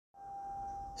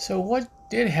So what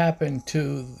did happen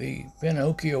to the Ben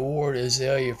Oki Award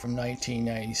Azalea from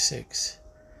 1996?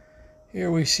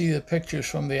 Here we see the pictures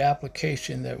from the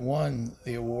application that won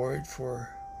the award for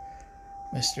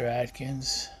Mr.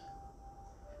 Atkins.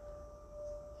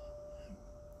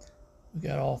 We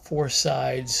got all four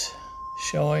sides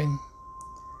showing.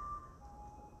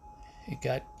 It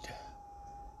got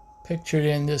pictured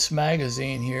in this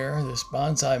magazine here, this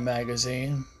Bonsai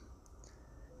magazine.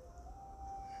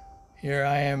 Here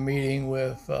I am meeting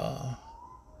with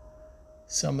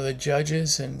some of the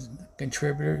judges and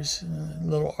contributors. A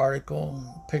little article,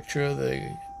 picture of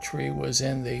the tree was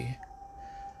in the...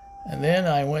 And then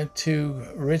I went to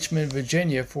Richmond,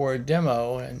 Virginia for a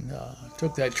demo and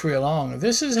took that tree along.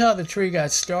 This is how the tree got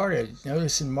started.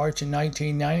 Notice in March of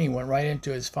 1990, went right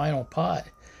into its final pot.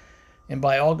 And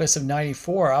by August of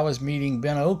 94, I was meeting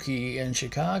Ben Oki in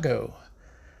Chicago.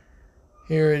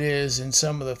 Here it is in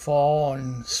some of the fall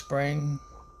and spring,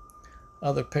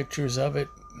 other pictures of it.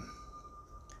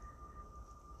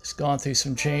 It's gone through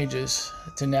some changes.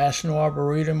 The National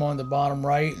Arboretum on the bottom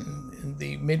right, and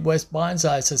the Midwest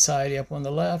Bonsai Society up on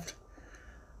the left.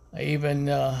 I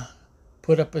even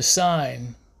put up a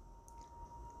sign,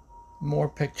 more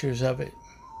pictures of it,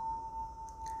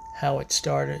 how it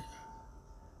started.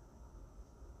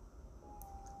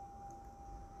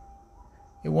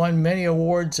 It won many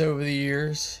awards over the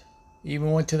years.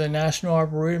 Even went to the National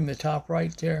Arboretum, the top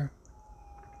right there.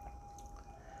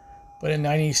 But in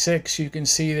 '96, you can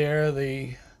see there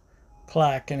the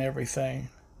plaque and everything.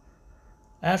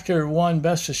 After it won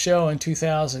Best of Show in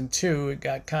 2002, it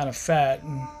got kind of fat,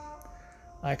 and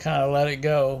I kind of let it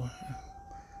go.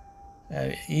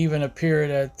 And it even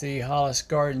appeared at the Hollis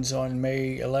Gardens on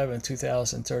May 11,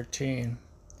 2013.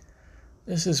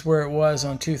 This is where it was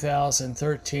on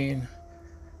 2013.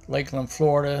 Lakeland,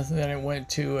 Florida. Then it went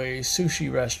to a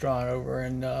sushi restaurant over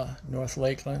in North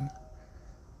Lakeland.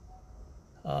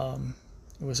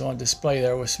 It was on display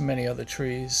there with many other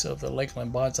trees of the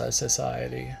Lakeland Bonsai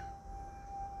Society.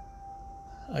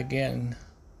 Again,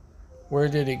 where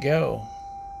did it go?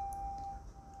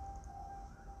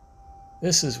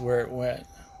 This is where it went.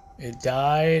 It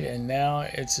died, and now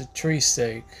it's a tree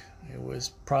stake. It was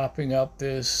propping up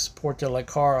this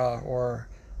portulacara, or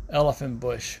elephant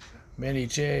bush. Mini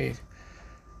jade.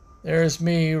 There's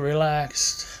me,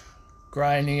 relaxed,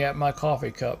 grinding at my coffee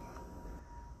cup.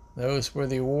 Those were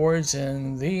the awards,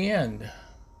 and the end.